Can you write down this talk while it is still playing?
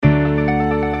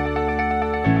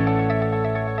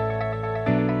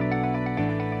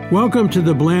Welcome to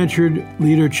the Blanchard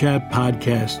Leader Chat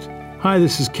podcast. Hi,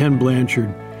 this is Ken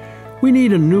Blanchard. We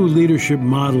need a new leadership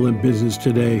model in business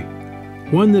today,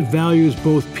 one that values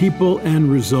both people and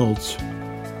results,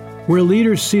 where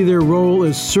leaders see their role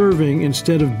as serving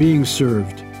instead of being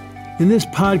served. In this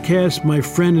podcast, my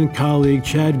friend and colleague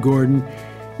Chad Gordon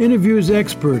interviews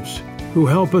experts who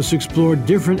help us explore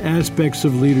different aspects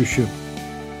of leadership.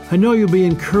 I know you'll be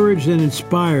encouraged and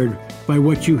inspired by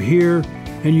what you hear,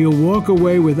 and you'll walk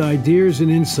away with ideas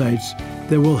and insights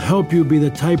that will help you be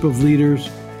the type of leaders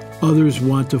others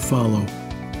want to follow.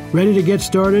 Ready to get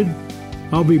started?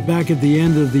 I'll be back at the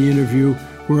end of the interview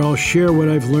where I'll share what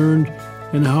I've learned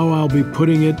and how I'll be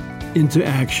putting it into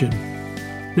action.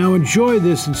 Now enjoy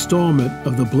this installment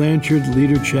of the Blanchard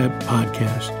Leader Chat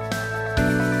podcast.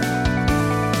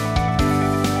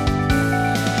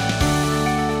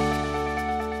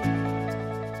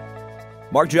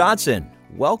 Mark Johnson,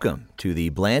 welcome to the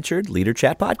Blanchard Leader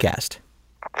Chat podcast.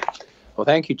 Well,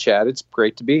 thank you, Chad. It's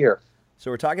great to be here. So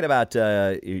we're talking about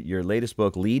your latest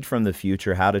book, Lead from the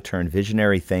Future, How to Turn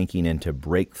Visionary Thinking into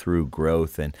Breakthrough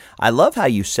Growth. And I love how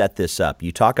you set this up.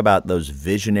 You talk about those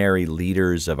visionary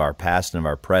leaders of our past and of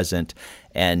our present.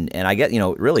 And I get,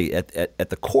 really at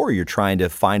the core, you're trying to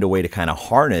find a way to kind of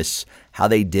harness how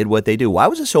they did what they do. Why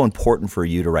was it so important for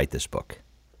you to write this book?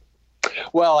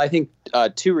 Well, I think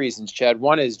two reasons, Chad.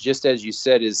 One is, just as you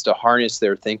said, is to harness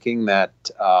their thinking, that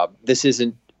this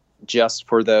isn't just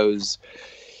for those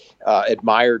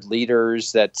admired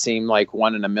leaders that seem like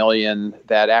one in a million,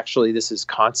 that actually this is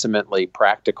consummately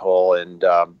practical. And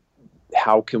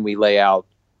how can we lay out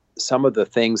some of the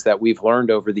things that we've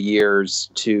learned over the years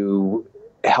to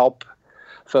help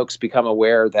folks become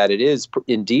aware that it is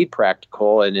indeed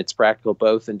practical, and it's practical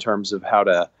both in terms of how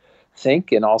to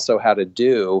think and also how to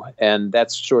do. And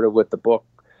that's sort of what the book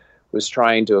was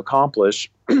trying to accomplish,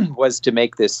 was to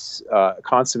make this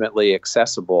consummately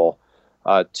accessible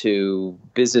to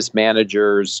business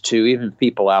managers, to even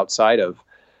people outside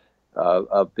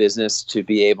of business, to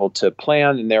be able to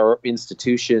plan in their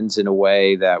institutions in a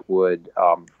way that would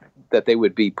that they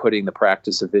would be putting the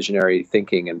practice of visionary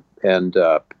thinking and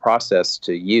process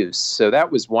to use. So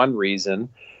that was one reason.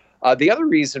 The other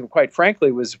reason, quite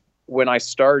frankly, was when I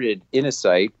started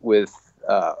Innosight with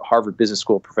Harvard Business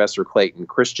School professor Clayton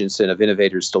Christensen of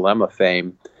Innovator's Dilemma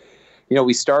fame.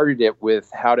 We started it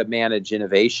with how to manage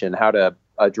innovation, how to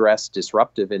address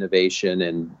disruptive innovation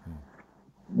and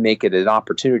make it an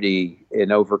opportunity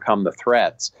and overcome the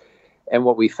threats. And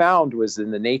what we found was,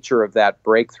 in the nature of that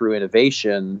breakthrough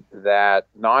innovation, that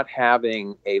not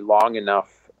having a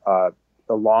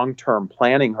long-term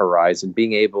planning horizon,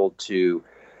 being able to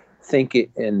think it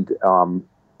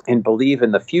and believe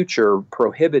in the future,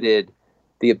 prohibited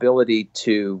the ability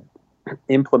to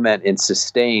implement and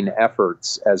sustain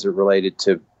efforts as it related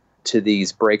to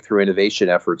these breakthrough innovation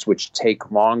efforts, which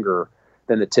take longer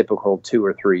than the typical 2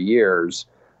 or 3 years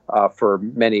for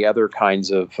many other kinds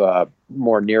of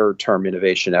more nearer-term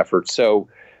innovation efforts. So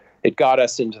it got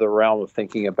us into the realm of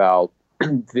thinking about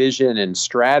vision and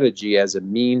strategy as a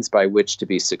means by which to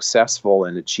be successful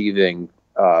in achieving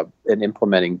and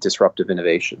implementing disruptive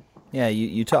innovation. Yeah,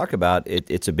 you talk about it.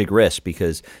 It's a big risk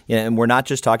because, and we're not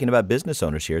just talking about business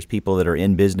owners here. It's people that are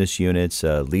in business units,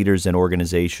 leaders in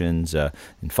organizations,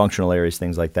 in functional areas,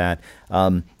 things like that.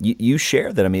 You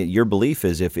share that. I mean, your belief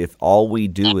is if all we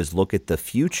do is look at the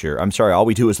future, all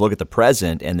we do is look at the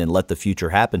present and then let the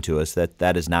future happen to us,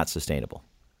 that is not sustainable.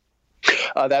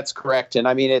 That's correct. And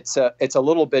I mean, it's a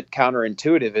little bit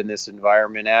counterintuitive in this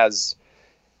environment as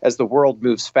the world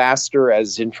moves faster,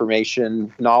 as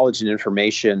knowledge and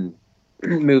information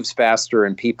moves faster,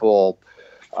 and people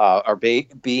are being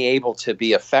able to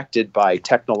be affected by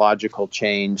technological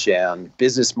change and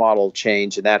business model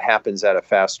change, and that happens at a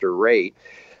faster rate.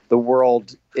 The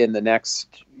world in the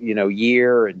next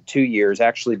year and 2 years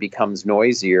actually becomes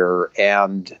noisier,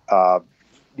 and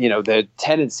the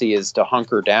tendency is to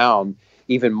hunker down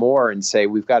even more and say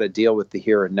we've got to deal with the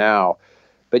here and now.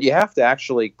 But you have to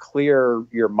actually clear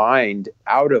your mind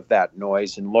out of that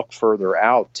noise and look further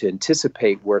out to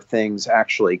anticipate where things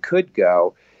actually could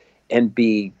go, and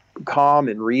be calm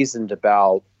and reasoned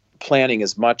about planning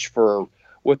as much for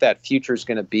what that future is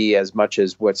going to be as much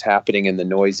as what's happening in the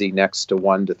noisy next to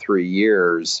 1 to 3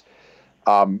 years.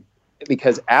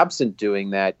 Because absent doing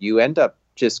that, you end up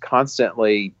just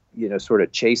constantly, sort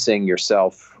of chasing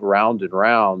yourself round and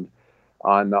round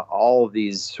on all of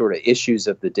these sort of issues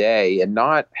of the day, and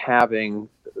not having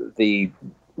the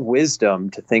wisdom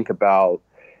to think about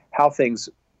how things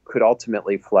could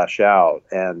ultimately flesh out.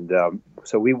 And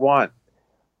so we want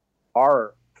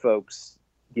our folks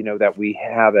that we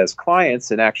have as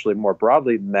clients, and actually more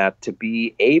broadly than that, to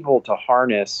be able to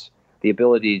harness the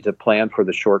ability to plan for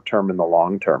the short term and the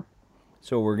long term.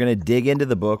 So we're going to dig into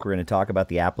the book. We're going to talk about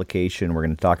the application. We're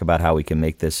going to talk about how we can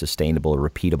make this sustainable,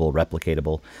 repeatable,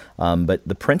 replicatable. But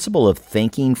the principle of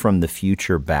thinking from the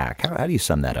future back, how do you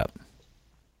sum that up?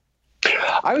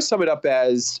 I would sum it up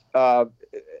as,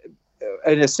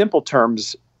 in simple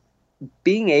terms,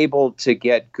 being able to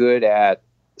get good at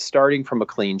starting from a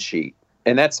clean sheet.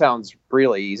 And that sounds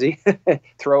really easy.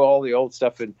 Throw all the old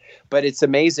stuff in. But it's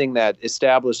amazing that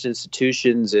established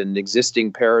institutions and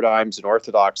existing paradigms and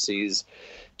orthodoxies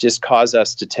just cause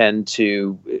us to tend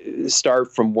to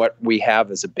start from what we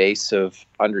have as a base of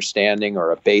understanding,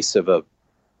 or a base of a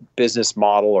business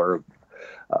model, or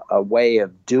a way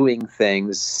of doing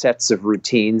things, sets of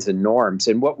routines and norms.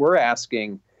 And what we're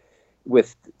asking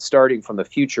with starting from the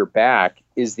future back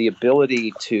is the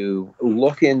ability to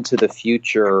look into the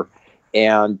future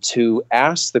and to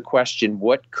ask the question,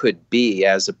 what could be,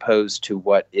 as opposed to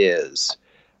what is.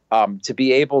 To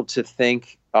be able to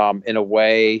think in a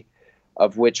way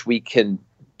of which we can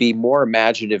be more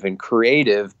imaginative and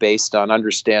creative based on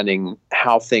understanding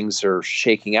how things are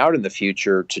shaking out in the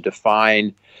future, to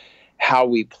define how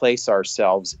we place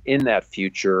ourselves in that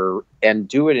future, and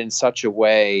do it in such a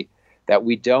way that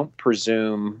we don't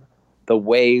presume the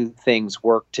way things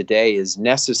work today is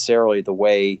necessarily the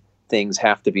way things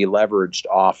have to be leveraged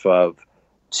off of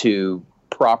to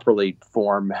properly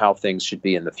form how things should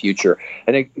be in the future.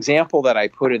 An example that I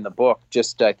put in the book,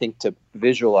 just I think to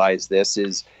visualize this,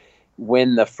 is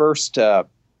when the first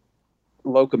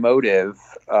locomotive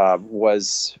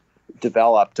was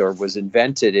developed or was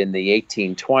invented in the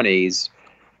 1820s.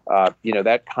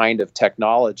 That kind of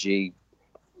technology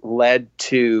led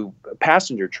to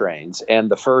passenger trains, and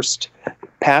the first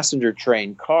passenger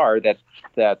train car that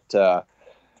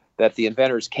the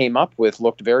inventors came up with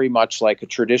looked very much like a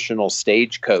traditional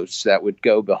stagecoach that would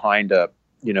go behind a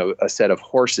set of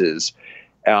horses.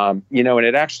 And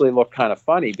it actually looked kind of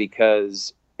funny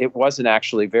because it wasn't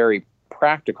actually very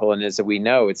practical. And as we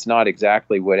know, it's not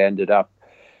exactly what ended up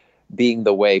being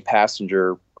the way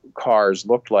passenger cars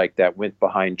looked like that went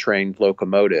behind trained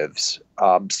locomotives.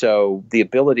 So the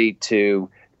ability to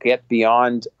get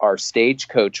beyond our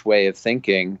stagecoach way of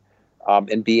thinking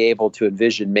and be able to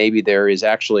envision maybe there is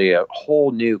actually a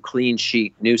whole new clean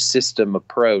sheet, new system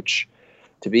approach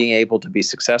to being able to be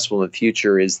successful in the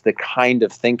future is the kind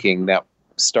of thinking that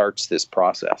starts this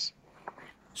process.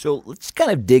 So let's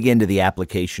kind of dig into the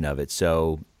application of it.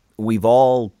 So we've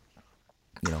all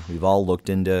looked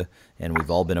into, and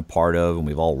we've all been a part of, and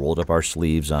we've all rolled up our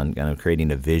sleeves on kind of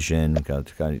creating a vision,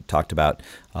 kind of talked about,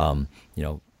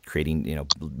 creating,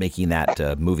 making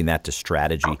that, moving that to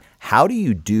strategy. How do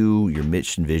you do your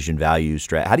mission, vision, values,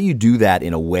 how do you do that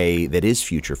in a way that is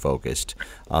future focused,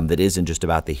 that isn't just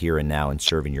about the here and now and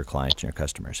serving your clients and your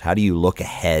customers? How do you look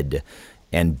ahead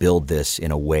and build this in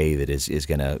a way that is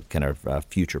going to kind of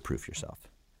future-proof yourself?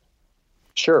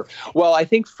 Sure. Well, I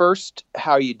think first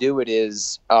how you do it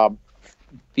is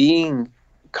being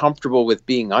comfortable with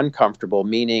being uncomfortable,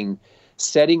 meaning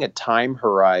setting a time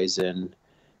horizon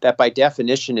that by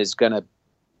definition is going to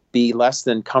be less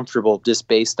than comfortable just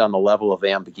based on the level of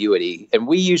ambiguity. And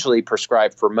we usually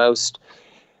prescribe for most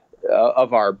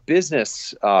of our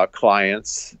business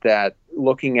clients that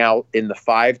looking out in the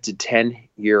 5 to 10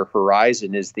 year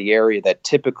horizon is the area that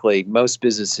typically most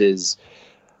businesses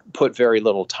put very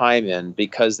little time in,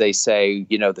 because they say,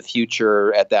 the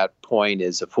future at that point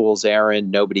is a fool's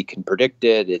errand. Nobody can predict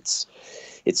it.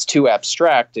 It's too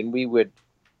abstract. And we would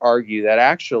argue that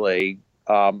actually,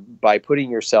 by putting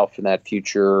yourself in that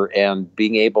future and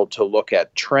being able to look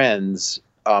at trends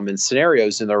and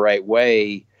scenarios in the right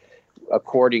way,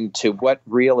 according to what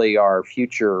really are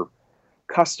future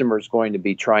customers going to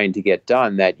be trying to get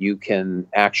done, that you can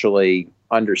actually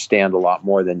understand a lot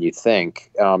more than you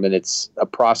think. And it's a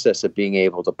process of being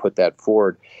able to put that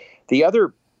forward. The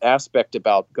other aspect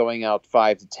about going out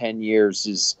 5 to 10 years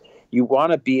is you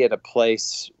want to be at a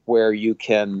place where you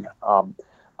can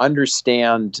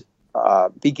understand,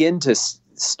 begin to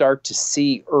start to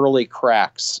see early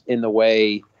cracks in the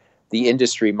way the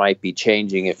industry might be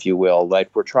changing, if you will.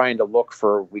 Like we're trying to look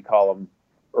for, we call them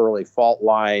early fault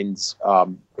lines,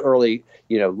 early,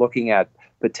 looking at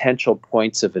potential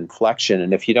points of inflection.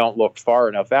 And if you don't look far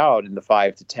enough out in the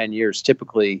 5 to 10 years,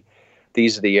 typically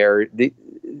these are the areas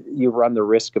you run the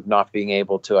risk of not being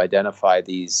able to identify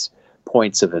these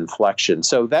points of inflection.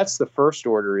 So that's the first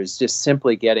order, is just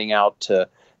simply getting out to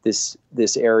this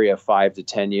area of 5 to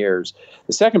 10 years.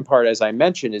 The second part, as I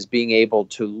mentioned, is being able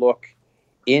to look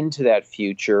into that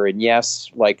future. And yes,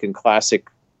 like in classic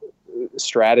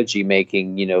strategy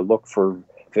making, look for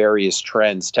various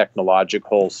trends,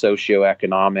 technological,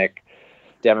 socioeconomic,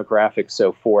 demographic,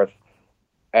 so forth,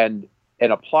 and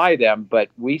apply them. But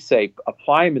we say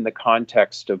apply them in the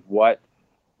context of what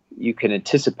you can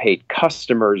anticipate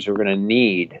customers are going to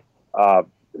need,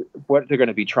 what they're going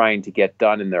to be trying to get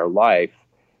done in their life,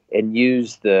 and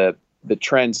use the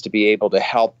trends to be able to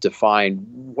help define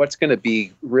what's going to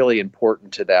be really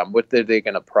important to them, what are they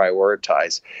going to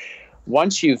prioritize.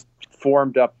 Once you've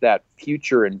formed up that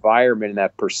future environment and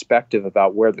that perspective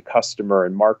about where the customer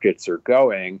and markets are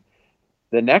going,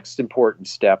 the next important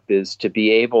step is to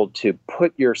be able to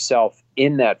put yourself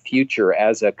in that future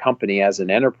as a company, as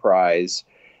an enterprise,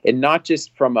 and not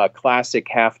just from a classic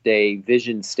half-day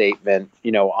vision statement,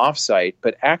 offsite,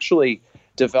 but actually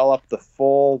develop the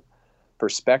full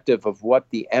perspective of what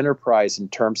the enterprise in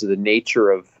terms of the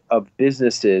nature of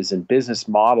businesses and business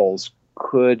models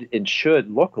could and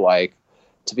should look like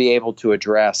to be able to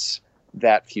address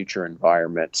that future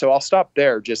environment. So I'll stop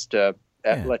there just to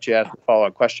let you ask the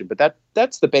follow-on question. But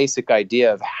that's the basic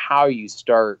idea of how you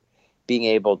start being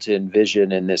able to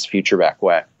envision in this future back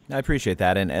way. I appreciate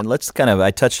that, and let's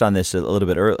I touched on this a little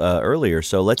bit earlier.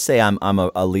 So let's say I'm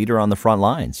a leader on the front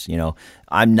lines.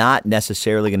 I'm not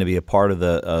necessarily going to be a part of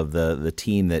the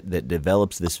team that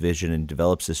develops this vision and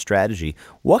develops this strategy.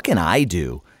 What can I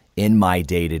do in my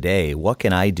day-to-day? What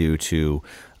can I do to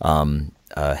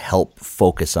help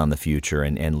focus on the future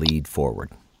and lead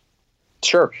forward?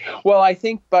 Sure. Well, I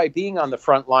think by being on the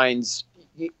front lines,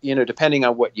 depending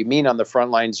on what you mean on the front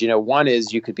lines, one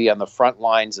is you could be on the front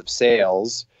lines of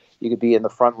sales. You could be in the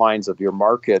front lines of your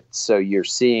market. So you're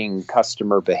seeing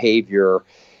customer behavior.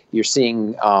 You're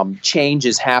seeing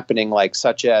changes happening,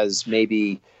 such as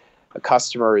maybe a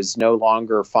customer is no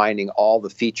longer finding all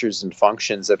the features and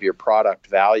functions of your product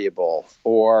valuable.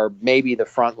 Or maybe the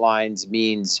front lines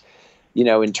means,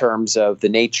 in terms of the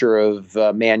nature of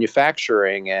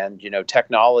manufacturing and,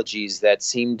 technologies that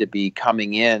seem to be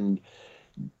coming in,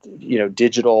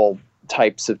 digital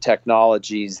types of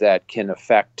technologies that can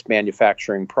affect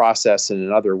manufacturing process and in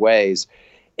other ways.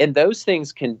 And those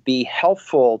things can be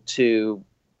helpful to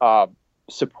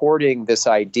supporting this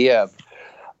idea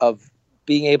of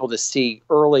being able to see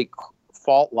early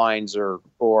fault lines or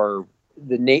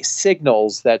the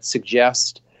signals that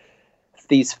suggest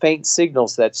these faint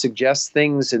signals that suggest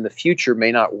things in the future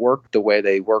may not work the way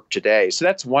they work today. So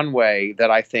that's one way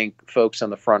that I think folks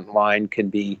on the front line can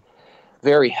be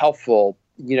very helpful,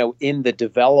 in the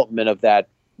development of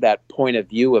that point of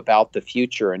view about the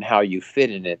future and how you fit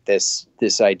in it, this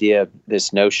idea,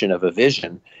 this notion of a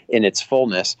vision in its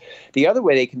fullness. The other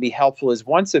way they can be helpful is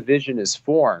once a vision is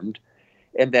formed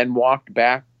and then walked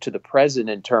back to the present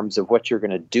in terms of what you're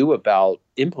going to do about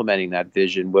implementing that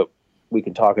vision, what we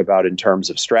can talk about in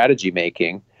terms of strategy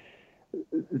making,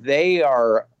 they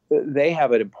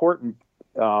have an important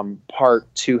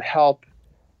part to help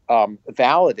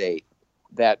validate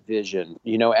that vision,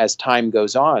 as time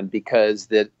goes on, because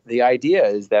the idea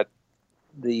is that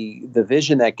the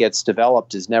vision that gets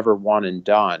developed is never one and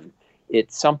done.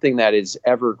 It's something that is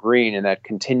evergreen and that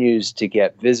continues to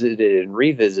get visited and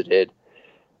revisited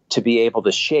to be able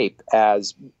to shape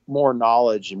as more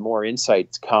knowledge and more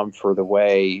insights come for the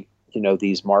way,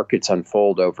 these markets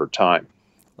unfold over time.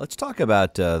 Let's talk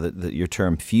about your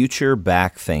term future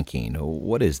back thinking.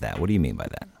 What is that? What do you mean by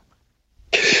that?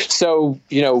 So,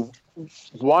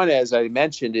 one, as I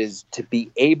mentioned, is to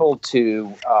be able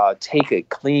to take a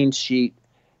clean sheet,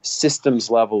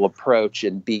 systems level approach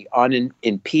and be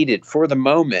unimpeded for the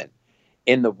moment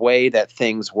in the way that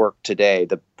things work today,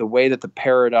 the way that the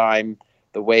paradigm,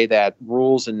 the way that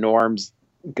rules and norms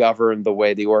govern the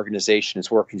way the organization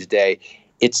is working today.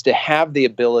 It's to have the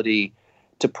ability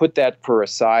to put that for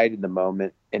aside in the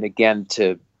moment, and again,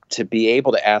 to be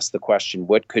able to ask the question,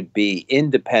 what could be,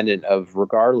 independent of,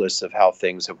 regardless of how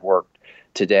things have worked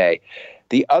today.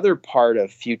 The other part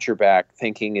of future back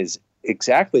thinking is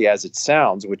exactly as it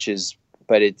sounds, which is,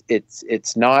 but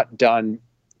it's not done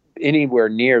anywhere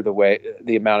near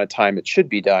the amount of time it should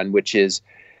be done, which is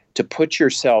to put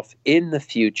yourself in the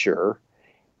future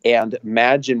and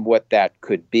imagine what that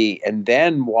could be, and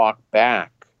then walk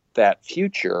back that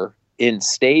future in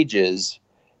stages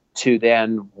to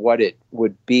then what it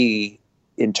would be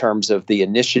in terms of the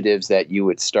initiatives that you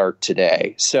would start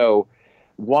today. So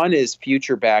one is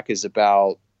future back is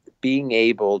about being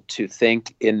able to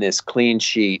think in this clean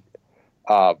sheet,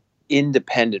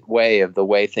 independent way of the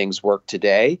way things work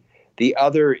today. The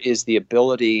other is the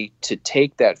ability to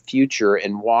take that future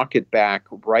and walk it back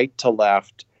right to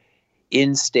left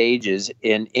in stages,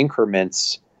 in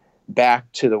increments,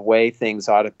 back to the way things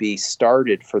ought to be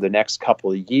started for the next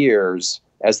couple of years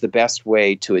as the best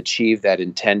way to achieve that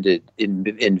intended,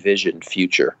 envisioned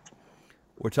future.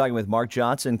 We're talking with Mark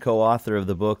Johnson, co-author of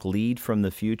the book Lead from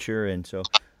the Future. And so,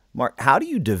 Mark, how do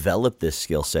you develop this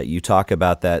skill set? You talk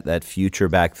about that future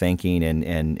back thinking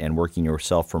and working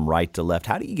yourself from right to left.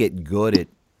 How do you get good at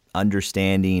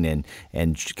understanding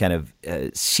and kind of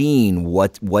seeing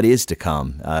what is to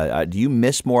come? Do you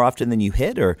miss more often than you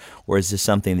hit, or is this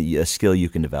something a skill you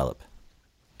can develop?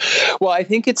 Well, I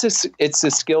think it's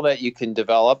a skill that you can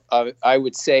develop. I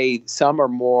would say some are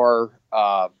more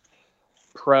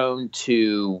prone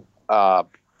to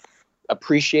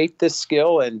appreciate this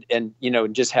skill and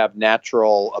just have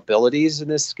natural abilities in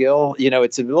this skill.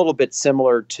 It's a little bit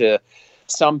similar to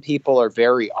some people are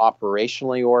very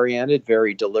operationally oriented,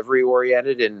 very delivery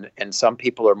oriented, and some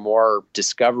people are more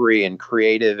discovery and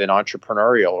creative and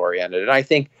entrepreneurial oriented. And I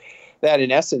think that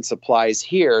in essence applies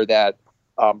here, that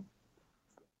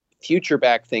future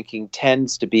back thinking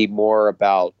tends to be more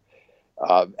about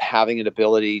having an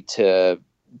ability to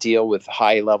deal with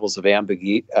high levels of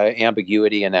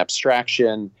ambiguity and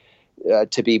abstraction,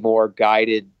 to be more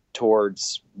guided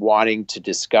towards wanting to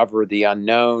discover the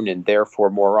unknown and therefore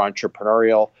more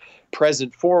entrepreneurial.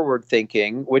 Present forward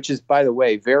thinking, which is, by the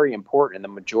way, very important in the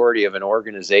majority of an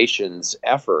organization's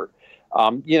effort,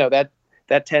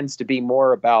 that tends to be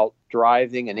more about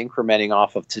driving and incrementing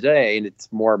off of today, and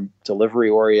it's more delivery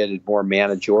oriented, more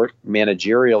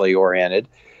managerially oriented,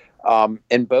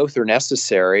 and both are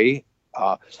necessary.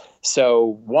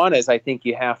 So one is, I think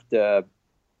you have to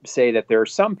say that there are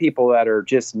some people that are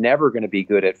just never going to be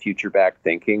good at future back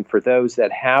thinking. For those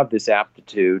that have this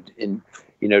aptitude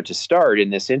to start, in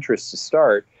this interest to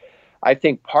start, I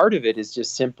think part of it is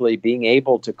just simply being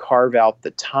able to carve out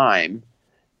the time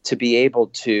to be able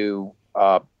to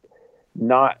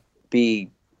not be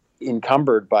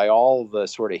encumbered by all the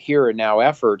sort of here and now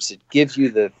efforts. It gives you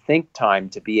the think time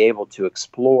to be able to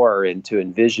explore and to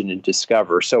envision and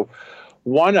discover. So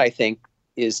one, I think,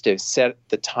 is to set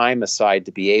the time aside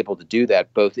to be able to do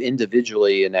that, both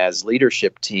individually and as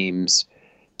leadership teams,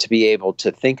 to be able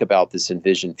to think about this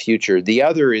envisioned future. The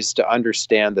other is to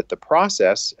understand that the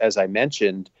process, as I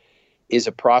mentioned, is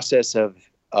a process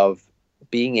of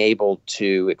being able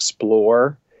to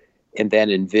explore and then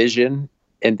envision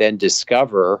and then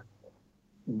discover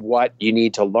what you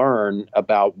need to learn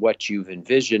about what you've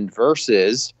envisioned,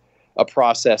 versus a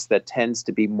process that tends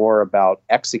to be more about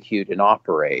execute and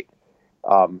operate.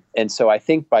 And so I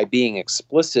think by being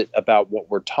explicit about what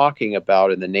we're talking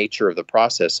about and the nature of the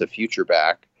process of future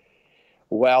back,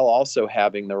 while also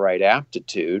having the right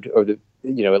aptitude, or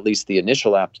at least the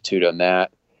initial aptitude on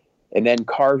that, and then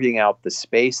carving out the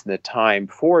space and the time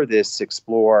for this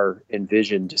explore,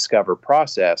 envision, discover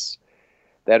process,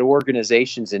 that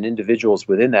organizations and individuals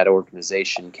within that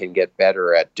organization can get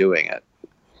better at doing it.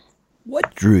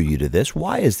 What drew you to this?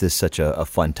 Why is this such a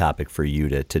fun topic for you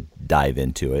to dive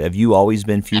into? Have you always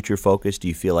been future focused? Do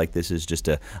you feel like this is just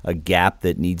a gap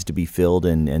that needs to be filled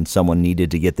and someone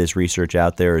needed to get this research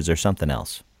out there? Or is there something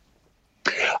else?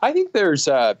 I think there's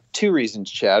two reasons,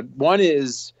 Chad. One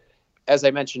is, as I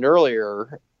mentioned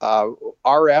earlier,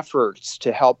 our efforts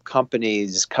to help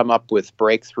companies come up with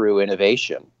breakthrough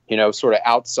innovation, sort of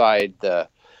outside the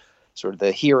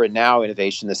here and now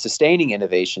innovation, the sustaining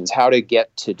innovations, how to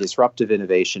get to disruptive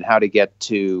innovation, how to get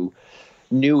to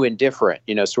new and different,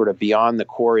 sort of beyond the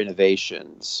core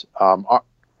innovations.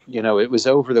 It was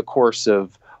over the course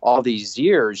of all these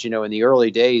years, in the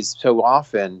early days, so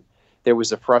often there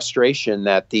was a frustration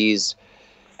that these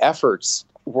efforts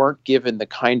weren't given the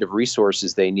kind of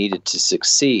resources they needed to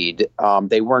succeed.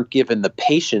 They weren't given the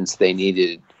patience they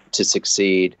needed to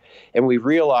succeed. And we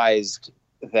realized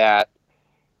that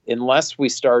unless we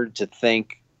started to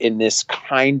think in this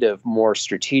kind of more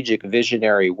strategic,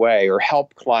 visionary way, or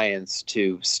help clients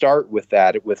to start with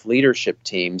that with leadership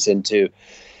teams and to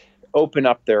open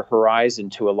up their horizon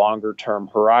to a longer term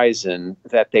horizon,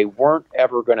 that they weren't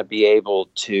ever going to be able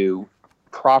to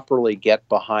properly get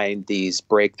behind these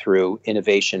breakthrough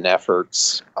innovation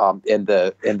efforts and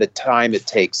the time it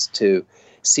takes to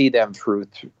see them through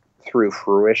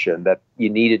fruition, that you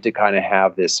needed to kind of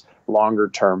have this longer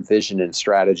term vision and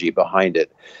strategy behind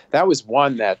it. That was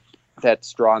one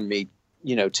that's drawn me,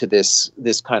 to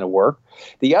this kind of work.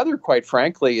 The other, quite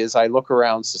frankly, is I look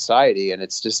around society, and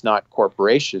it's just not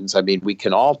corporations. I mean, we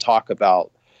can all talk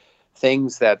about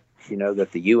things that the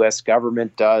U.S.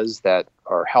 government does, that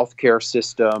our healthcare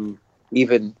system,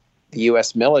 even the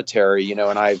U.S. military, and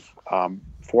I've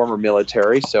former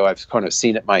military, so I've kind of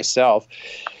seen it myself,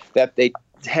 that they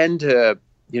tend to,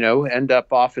 end up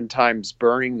oftentimes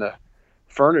burning the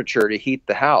furniture to heat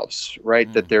the house,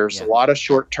 right? That there's a lot of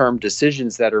short-term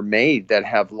decisions that are made that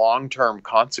have long-term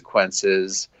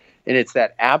consequences. And it's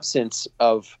that absence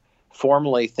of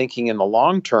formally thinking in the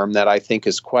long term that I think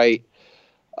is quite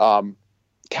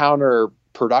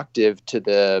counterproductive to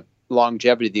the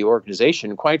longevity of the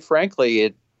organization. Quite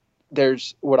frankly,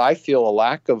 there's what I feel a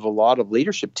lack of a lot of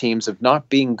leadership teams of not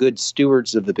being good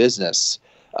stewards of the business,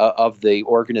 of the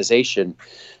organization,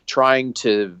 trying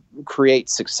to create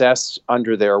success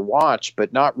under their watch,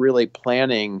 but not really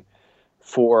planning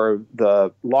for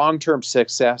the long-term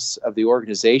success of the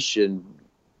organization,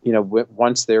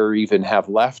 once they're even have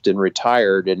left and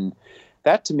retired. And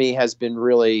that to me has been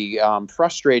really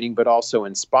frustrating, but also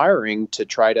inspiring to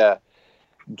try to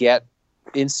get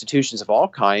institutions of all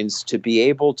kinds to be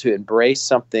able to embrace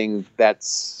something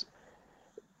that's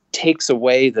takes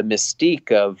away the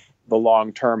mystique of the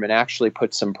long term and actually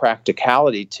put some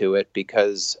practicality to it,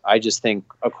 because I just think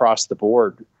across the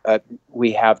board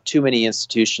we have too many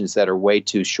institutions that are way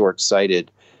too short-sighted,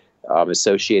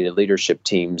 associated leadership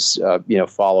teams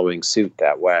following suit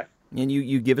that way. And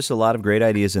you give us a lot of great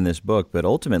ideas in this book, but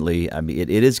ultimately, I mean, it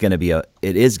is going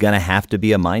to have to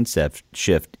be a mindset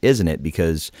shift, isn't it?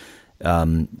 Because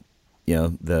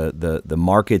the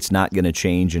market's not going to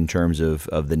change in terms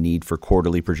of the need for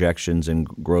quarterly projections and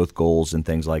growth goals and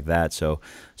things like that. So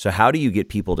how do you get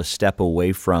people to step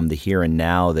away from the here and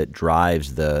now that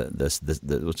drives the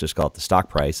let's just call it the stock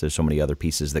price? There's so many other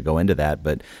pieces that go into that,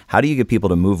 but how do you get people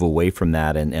to move away from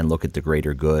that and look at the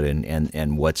greater good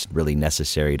and what's really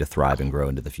necessary to thrive and grow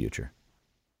into the future?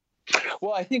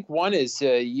 Well, I think one is,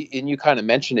 and you kind of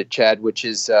mentioned it, Chad, which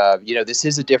is, this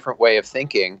is a different way of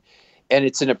thinking. And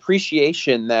it's an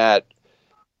appreciation that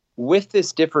with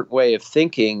this different way of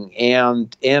thinking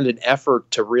and an effort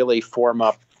to really form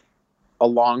up a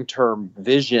long-term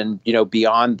vision,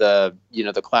 beyond the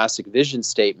classic vision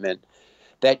statement,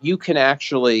 that you can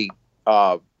actually,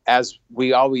 as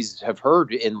we always have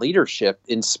heard in leadership,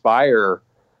 inspire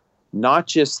not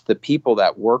just the people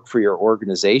that work for your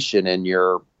organization and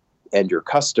your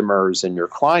customers and your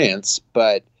clients,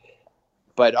 but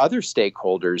other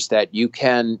stakeholders, that you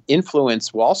can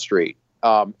influence Wall Street.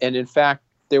 And in fact,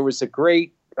 there was a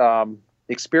great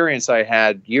experience I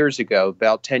had years ago,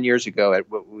 about 10 years ago, at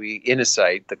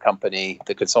Innosight, the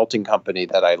consulting company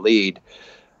that I lead,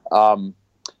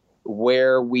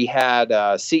 where we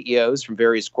had CEOs from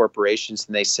various corporations,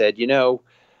 and they said,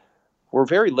 we're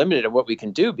very limited in what we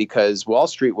can do because Wall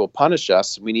Street will punish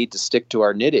us. We need to stick to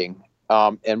our knitting.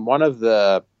 And one of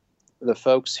the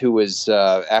folks who was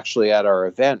actually at our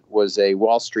event was a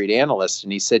Wall Street analyst.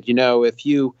 And he said, if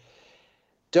you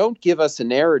don't give us a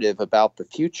narrative about the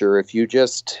future, if you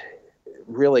just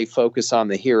really focus on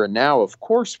the here and now, of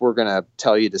course, we're going to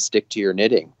tell you to stick to your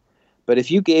knitting. But if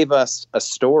you gave us a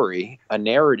story, a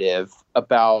narrative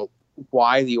about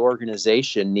why the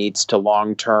organization needs to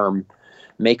long-term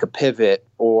make a pivot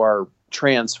or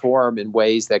transform in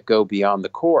ways that go beyond the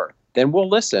core, then we'll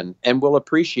listen and we'll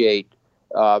appreciate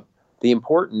the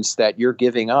importance that you're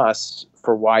giving us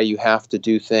for why you have to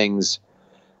do things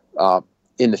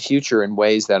in the future in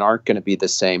ways that aren't going to be the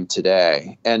same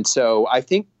today. And so I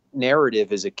think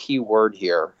narrative is a key word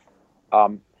here.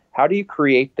 How do you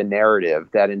create the narrative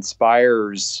that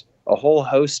inspires a whole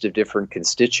host of different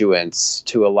constituents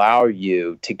to allow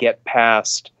you to get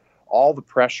past all the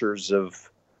pressures of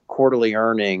quarterly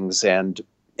earnings and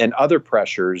other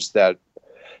pressures that,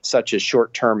 such as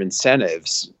short-term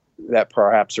incentives that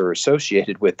perhaps are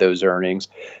associated with those earnings,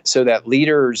 so that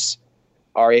leaders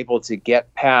are able to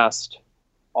get past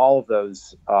all of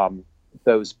those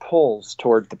pulls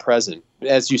toward the present.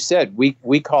 As you said,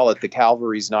 we call it the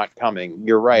cavalry's not coming.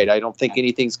 You're right. I don't think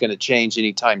anything's going to change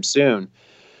anytime soon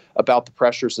about the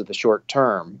pressures of the short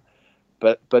term.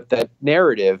 But that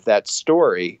narrative, that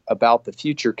story about the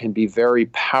future can be very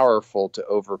powerful to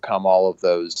overcome all of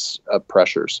those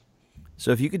pressures. So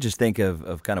if you could just think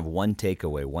of kind of one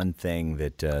takeaway, one thing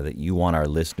that you want our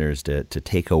listeners to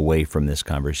take away from this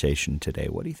conversation today,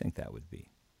 what do you think that would be?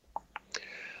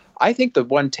 I think the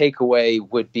one takeaway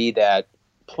would be that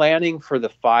planning for the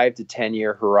 5 to 10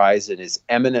 year horizon is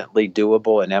eminently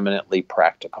doable and eminently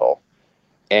practical.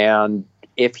 And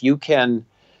if you can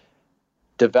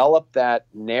develop that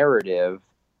narrative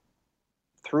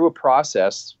through a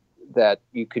process that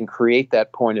you can create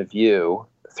that point of view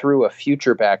through a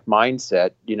future-backed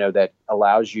mindset, that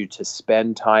allows you to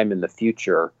spend time in the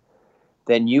future,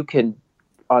 then you can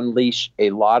unleash a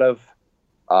lot of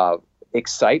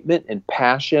excitement and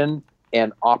passion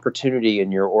and opportunity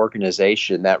in your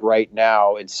organization that right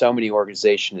now in so many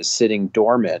organizations is sitting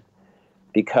dormant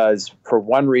because for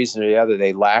one reason or the other,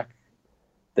 they lack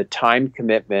the time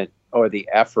commitment or the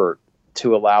effort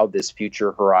to allow this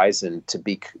future horizon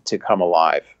to come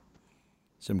alive.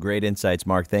 Some great insights,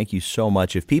 Mark. Thank you so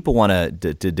much. If people want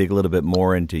to dig a little bit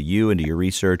more into you, into your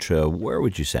research, where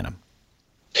would you send them?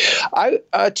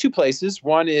 Two places.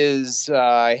 One is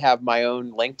I have my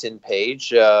own LinkedIn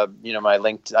page. My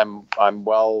LinkedIn. I'm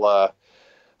well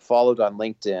followed on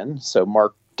LinkedIn. So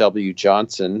Mark W.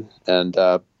 Johnson, and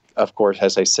of course,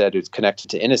 as I said, it's connected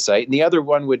to Innosight. And the other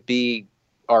one would be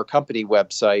our company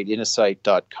website,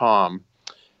 innosight.com.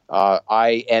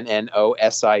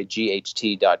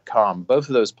 INNOSIGHT.com. Both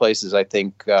of those places, I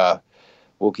think,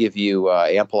 will give you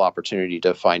ample opportunity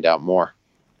to find out more.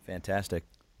 Fantastic.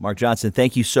 Mark Johnson,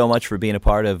 thank you so much for being a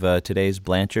part of today's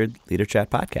Blanchard Leader Chat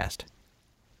podcast.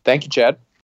 Thank you, Chad.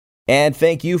 And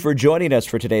thank you for joining us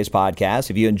for today's podcast.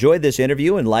 If you enjoyed this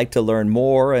interview and like to learn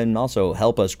more and also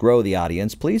help us grow the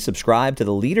audience, please subscribe to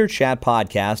the Leader Chat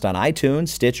podcast on iTunes,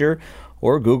 Stitcher,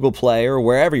 or Google Play, or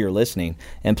wherever you're listening.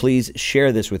 And please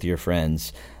share this with your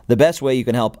friends. The best way you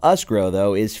can help us grow,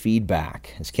 though, is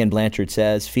feedback. As Ken Blanchard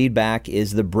says, feedback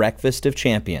is the breakfast of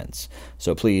champions.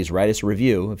 So please write us a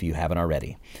review if you haven't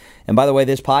already. And by the way,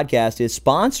 this podcast is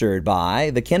sponsored by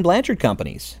the Ken Blanchard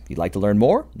Companies. If you'd like to learn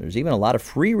more, there's even a lot of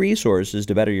free resources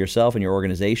to better yourself and your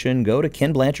organization. Go to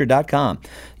kenblanchard.com.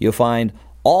 You'll find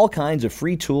all kinds of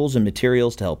free tools and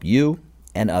materials to help you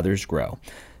and others grow.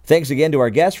 Thanks again to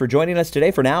our guests for joining us today.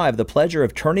 For now, I have the pleasure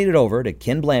of turning it over to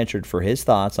Ken Blanchard for his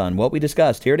thoughts on what we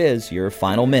discussed. Here it is, your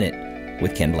final minute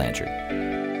with Ken Blanchard.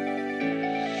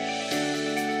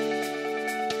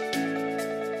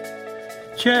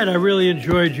 Chad, I really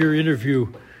enjoyed your interview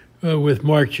with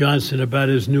Mark Johnson about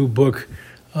his new book,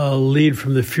 Lead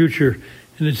from the Future.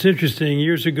 And it's interesting.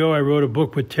 Years ago, I wrote a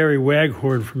book with Terry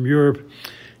Waghorn from Europe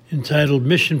entitled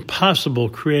Mission Possible,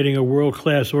 Creating a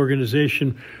World-Class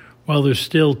Organization While There's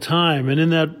Still Time. And in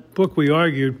that book, we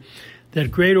argued that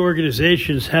great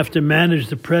organizations have to manage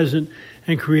the present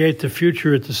and create the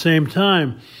future at the same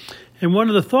time. And one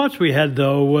of the thoughts we had,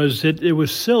 though, was that it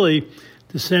was silly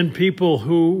to send people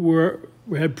who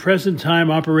had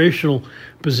present-time operational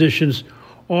positions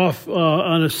off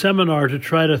on a seminar to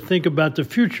try to think about the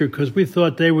future, because we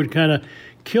thought they would kind of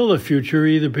kill the future,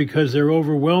 either because they're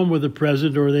overwhelmed with the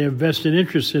present or they have vested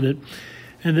interest in it,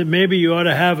 and that maybe you ought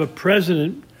to have a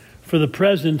president for the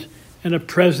present and a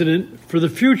president for the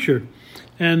future.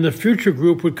 And the future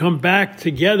group would come back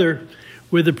together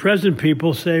with the present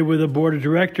people, say with a board of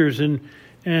directors, and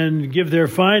give their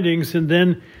findings, and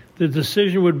then the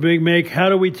decision would be make how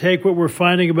do we take what we're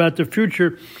finding about the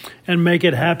future and make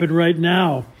it happen right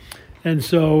now. And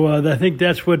so I think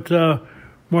that's what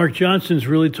Mark Johnson's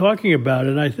really talking about.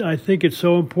 And I think it's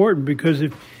so important, because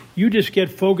if you just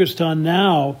get focused on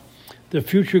now, the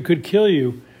future could kill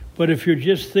you. But if you're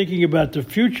just thinking about the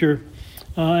future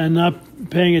and not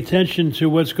paying attention to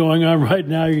what's going on right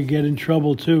now, you get in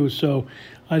trouble too. So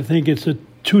I think it's a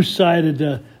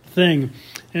two-sided thing.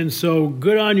 And so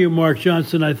good on you, Mark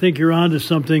Johnson. I think you're on to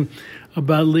something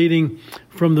about leading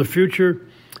from the future.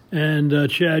 And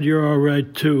Chad, you're all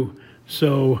right too.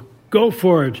 So go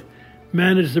for it.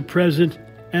 Manage the present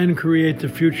and create the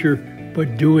future,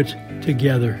 but do it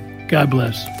together. God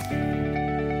bless.